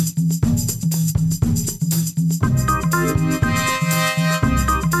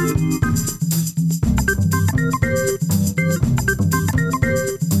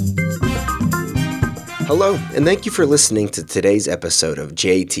Hello, and thank you for listening to today's episode of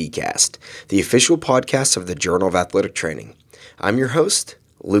JATcast, the official podcast of the Journal of Athletic Training. I'm your host,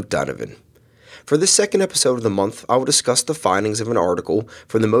 Luke Donovan. For this second episode of the month, I will discuss the findings of an article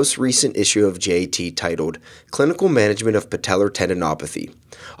from the most recent issue of JAT titled Clinical Management of Patellar Tendinopathy,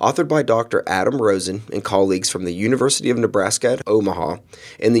 authored by Dr. Adam Rosen and colleagues from the University of Nebraska at Omaha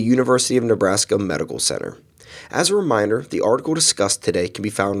and the University of Nebraska Medical Center. As a reminder, the article discussed today can be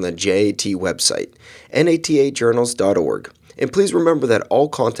found on the JAT website, natajournals.org. And please remember that all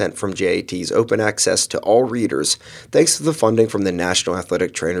content from JAT is open access to all readers thanks to the funding from the National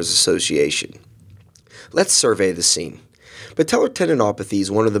Athletic Trainers Association. Let's survey the scene. Patellar tendinopathy is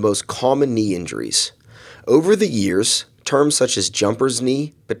one of the most common knee injuries. Over the years, terms such as jumper's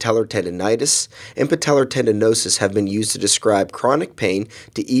knee, patellar tendinitis, and patellar tendinosis have been used to describe chronic pain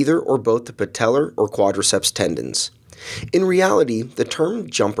to either or both the patellar or quadriceps tendons. In reality, the term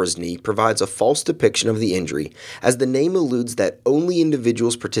jumper's knee provides a false depiction of the injury, as the name alludes that only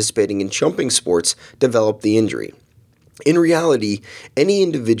individuals participating in jumping sports develop the injury. In reality, any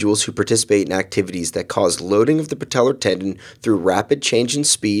individuals who participate in activities that cause loading of the patellar tendon through rapid change in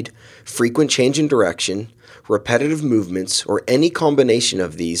speed, frequent change in direction, repetitive movements, or any combination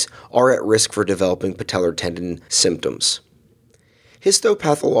of these are at risk for developing patellar tendon symptoms.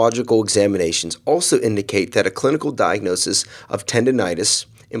 Histopathological examinations also indicate that a clinical diagnosis of tendinitis,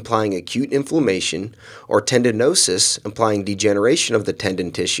 implying acute inflammation, or tendinosis, implying degeneration of the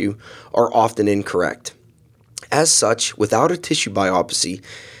tendon tissue, are often incorrect. As such, without a tissue biopsy,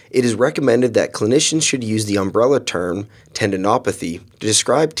 it is recommended that clinicians should use the umbrella term tendinopathy to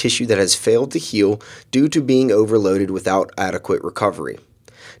describe tissue that has failed to heal due to being overloaded without adequate recovery.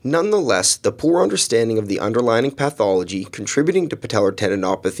 Nonetheless, the poor understanding of the underlying pathology contributing to patellar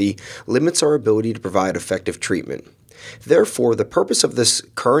tendinopathy limits our ability to provide effective treatment. Therefore, the purpose of this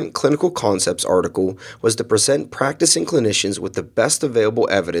current clinical concepts article was to present practicing clinicians with the best available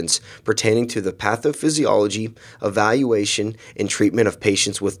evidence pertaining to the pathophysiology, evaluation, and treatment of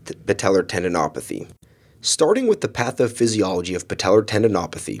patients with patellar tendinopathy. Starting with the pathophysiology of patellar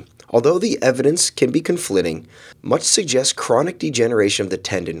tendinopathy, although the evidence can be conflicting, much suggests chronic degeneration of the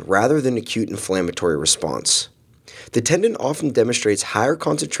tendon rather than acute inflammatory response. The tendon often demonstrates higher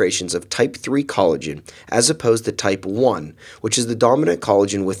concentrations of type 3 collagen as opposed to type 1, which is the dominant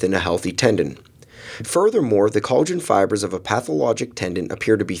collagen within a healthy tendon. Furthermore, the collagen fibers of a pathologic tendon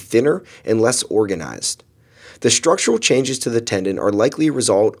appear to be thinner and less organized. The structural changes to the tendon are likely a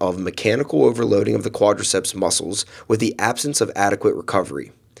result of mechanical overloading of the quadriceps muscles with the absence of adequate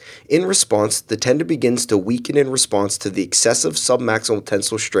recovery. In response, the tendon begins to weaken in response to the excessive submaximal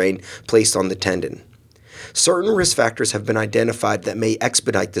tensile strain placed on the tendon. Certain risk factors have been identified that may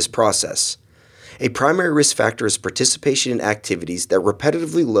expedite this process. A primary risk factor is participation in activities that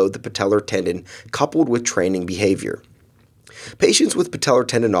repetitively load the patellar tendon coupled with training behavior. Patients with patellar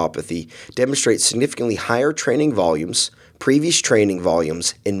tendinopathy demonstrate significantly higher training volumes, previous training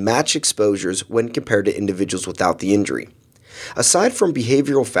volumes, and match exposures when compared to individuals without the injury. Aside from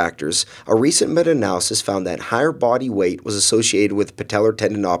behavioral factors, a recent meta-analysis found that higher body weight was associated with patellar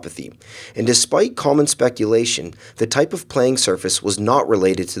tendinopathy, and despite common speculation, the type of playing surface was not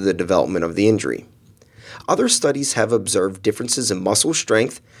related to the development of the injury. Other studies have observed differences in muscle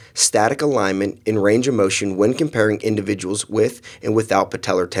strength, static alignment, and range of motion when comparing individuals with and without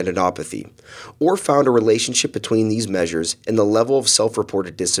patellar tendinopathy, or found a relationship between these measures and the level of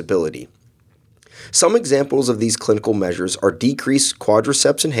self-reported disability. Some examples of these clinical measures are decreased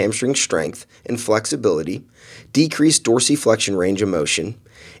quadriceps and hamstring strength and flexibility, decreased dorsiflexion range of motion,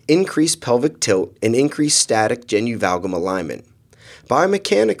 increased pelvic tilt, and increased static genu-valgum alignment.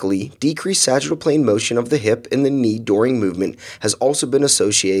 Biomechanically, decreased sagittal plane motion of the hip and the knee during movement has also been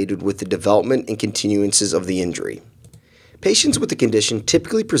associated with the development and continuances of the injury. Patients with the condition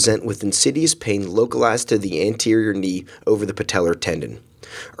typically present with insidious pain localized to the anterior knee over the patellar tendon.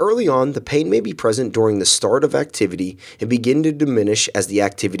 Early on, the pain may be present during the start of activity and begin to diminish as the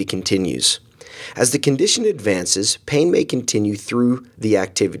activity continues. As the condition advances, pain may continue through the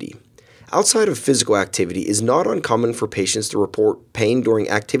activity. Outside of physical activity, it is not uncommon for patients to report pain during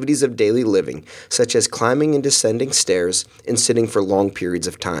activities of daily living, such as climbing and descending stairs and sitting for long periods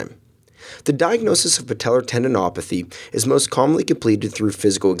of time. The diagnosis of patellar tendinopathy is most commonly completed through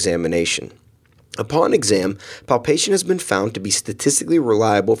physical examination. Upon exam, palpation has been found to be statistically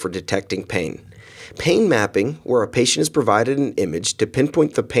reliable for detecting pain. Pain mapping, where a patient is provided an image to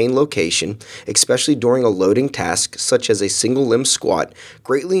pinpoint the pain location, especially during a loading task such as a single limb squat,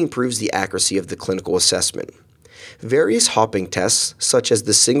 greatly improves the accuracy of the clinical assessment. Various hopping tests, such as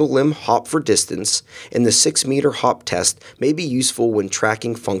the single limb hop for distance and the 6-meter hop test, may be useful when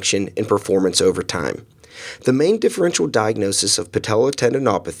tracking function and performance over time. The main differential diagnosis of patellar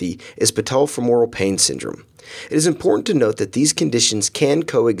tendinopathy is patellofemoral pain syndrome. It is important to note that these conditions can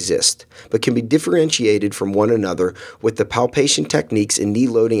coexist, but can be differentiated from one another with the palpation techniques and knee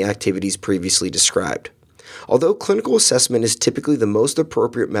loading activities previously described. Although clinical assessment is typically the most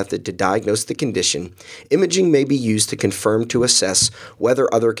appropriate method to diagnose the condition, imaging may be used to confirm to assess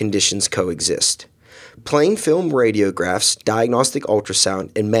whether other conditions coexist. Plain film radiographs, diagnostic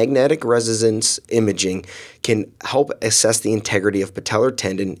ultrasound, and magnetic resonance imaging can help assess the integrity of patellar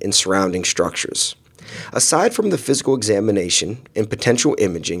tendon and surrounding structures. Aside from the physical examination and potential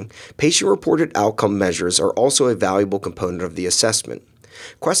imaging, patient-reported outcome measures are also a valuable component of the assessment.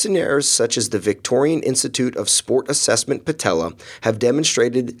 Questionnaires such as the Victorian Institute of Sport Assessment Patella have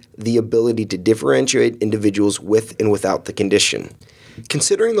demonstrated the ability to differentiate individuals with and without the condition.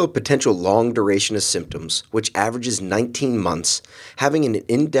 Considering the potential long duration of symptoms, which averages 19 months, having an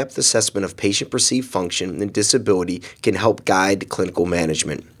in-depth assessment of patient-perceived function and disability can help guide clinical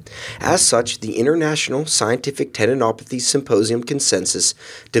management. As such, the International Scientific Tendinopathy Symposium Consensus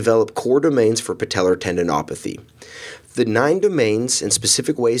developed core domains for patellar tendinopathy. The 9 domains and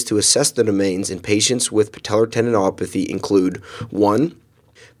specific ways to assess the domains in patients with patellar tendinopathy include 1.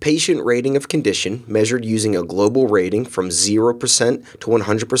 Patient rating of condition, measured using a global rating from 0% to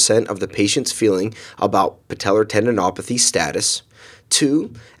 100% of the patient's feeling about patellar tendinopathy status.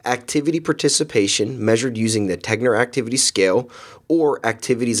 2. Activity participation, measured using the Tegner Activity Scale or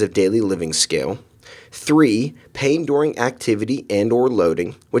Activities of Daily Living Scale. 3. Pain during activity and/or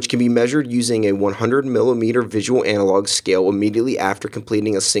loading, which can be measured using a 100 millimeter visual analog scale immediately after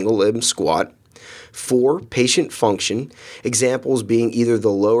completing a single limb squat. 4. Patient function, examples being either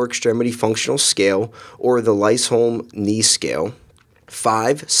the lower extremity functional scale or the Lysholm knee scale.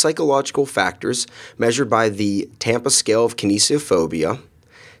 5. Psychological factors, measured by the Tampa Scale of Kinesiophobia.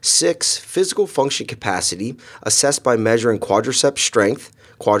 6. Physical function capacity, assessed by measuring quadriceps strength,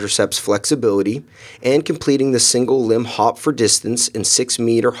 quadriceps flexibility, and completing the single limb hop for distance and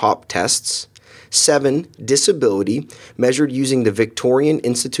 6-meter hop tests. 7. Disability, measured using the Victorian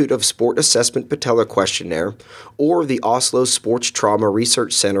Institute of Sport Assessment Patellar Questionnaire or the Oslo Sports Trauma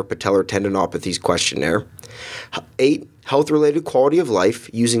Research Center Patellar Tendinopathies Questionnaire. 8. Health-related quality of life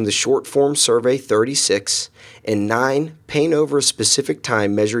using the Short Form Survey 36. And 9. Pain over a specific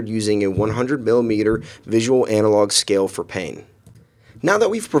time measured using a 100 millimeter visual analog scale for pain. Now that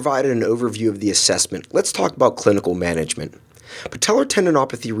we've provided an overview of the assessment, let's talk about clinical management. Patellar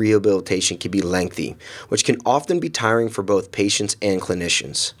tendinopathy rehabilitation can be lengthy, which can often be tiring for both patients and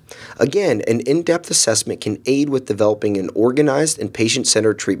clinicians. Again, an in-depth assessment can aid with developing an organized and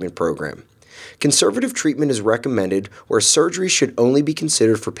patient-centered treatment program. Conservative treatment is recommended where surgery should only be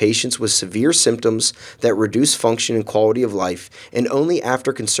considered for patients with severe symptoms that reduce function and quality of life, and only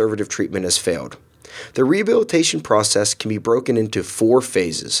after conservative treatment has failed. The rehabilitation process can be broken into 4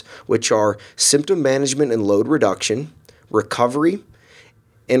 phases, which are symptom management and load reduction, recovery,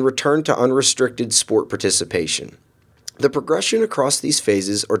 and return to unrestricted sport participation. The progression across these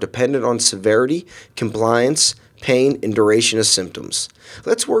phases are dependent on severity, compliance, pain, and duration of symptoms.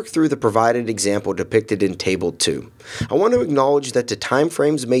 Let's work through the provided example depicted in Table 2. I want to acknowledge that the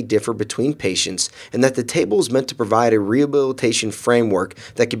timeframes may differ between patients and that the table is meant to provide a rehabilitation framework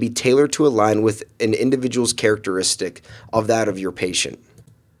that can be tailored to align with an individual's characteristic of that of your patient.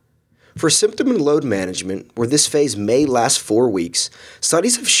 For symptom and load management, where this phase may last 4 weeks,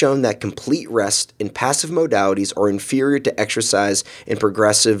 studies have shown that complete rest and passive modalities are inferior to exercise and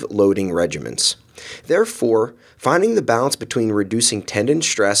progressive loading regimens. Therefore, finding the balance between reducing tendon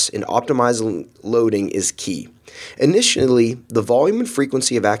stress and optimizing loading is key. Initially, the volume and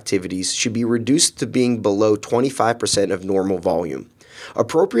frequency of activities should be reduced to being below 25% of normal volume.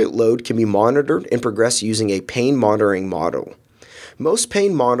 Appropriate load can be monitored and progress using a pain monitoring model. Most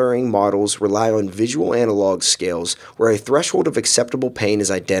pain monitoring models rely on visual analog scales where a threshold of acceptable pain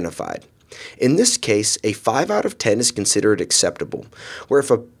is identified. In this case, a 5 out of 10 is considered acceptable, where if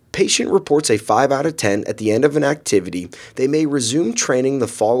a patient reports a 5 out of 10 at the end of an activity, they may resume training the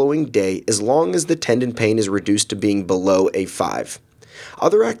following day as long as the tendon pain is reduced to being below a 5.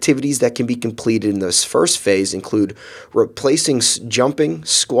 Other activities that can be completed in this first phase include replacing jumping,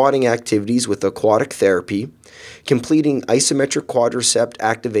 squatting activities with aquatic therapy, completing isometric quadricep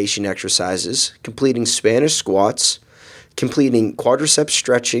activation exercises, completing Spanish squats, completing quadricep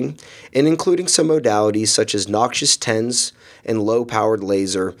stretching, and including some modalities such as noxious TENS and low-powered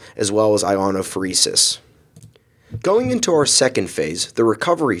laser, as well as ionophoresis. Going into our second phase, the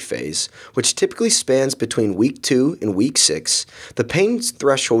recovery phase, which typically spans between week 2 and week 6, the pain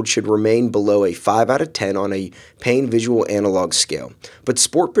threshold should remain below a 5 out of 10 on a pain visual analog scale, but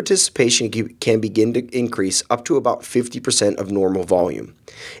sport participation can begin to increase up to about 50% of normal volume.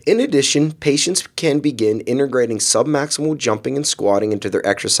 In addition, patients can begin integrating submaximal jumping and squatting into their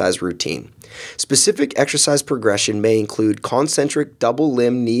exercise routine. Specific exercise progression may include concentric double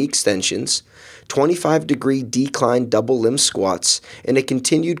limb knee extensions, 25-degree decline double limb squats, and a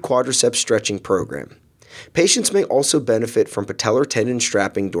continued quadriceps stretching program. Patients may also benefit from patellar tendon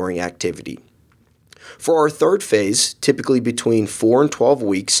strapping during activity. For our third phase, typically between 4 and 12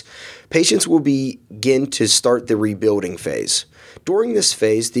 weeks, patients will begin to start the rebuilding phase. During this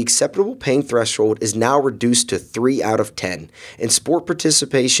phase, the acceptable pain threshold is now reduced to 3 out of 10, and sport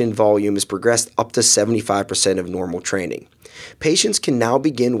participation volume is progressed up to 75% of normal training. Patients can now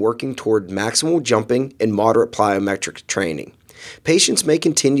begin working toward maximal jumping and moderate plyometric training. Patients may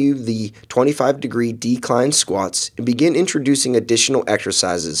continue the 25-degree decline squats and begin introducing additional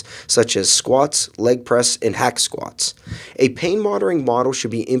exercises such as squats, leg press, and hack squats. A pain monitoring model should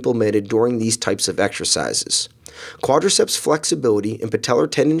be implemented during these types of exercises. Quadriceps flexibility and patellar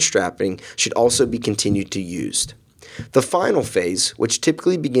tendon strapping should also be continued to used. The final phase, which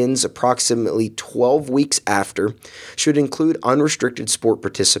typically begins approximately 12 weeks after, should include unrestricted sport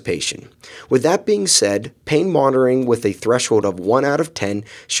participation. With that being said, pain monitoring with a threshold of 1 out of 10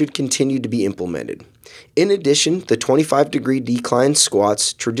 should continue to be implemented. In addition, the 25-degree decline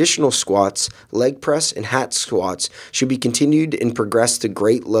squats, traditional squats, leg press, and hat squats should be continued and progress to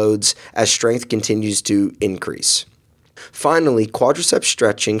great loads as strength continues to increase. Finally, quadriceps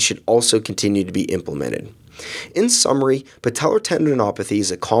stretching should also continue to be implemented. In summary, patellar tendinopathy is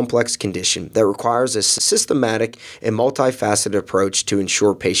a complex condition that requires a systematic and multifaceted approach to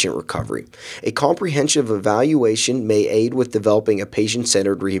ensure patient recovery. A comprehensive evaluation may aid with developing a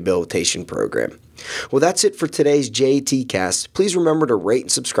patient-centered rehabilitation program. Well, that's it for today's JAT Cast. Please remember to rate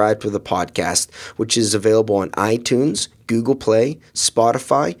and subscribe to the podcast, which is available on iTunes, Google Play,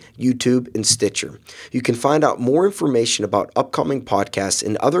 Spotify, YouTube, and Stitcher. You can find out more information about upcoming podcasts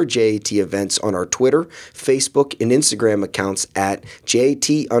and other JAT events on our Twitter, Facebook, and Instagram accounts at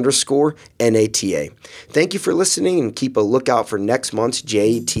JAT_NATA. Thank you for listening and keep a lookout for next month's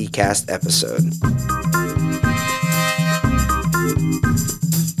JAT Cast episode.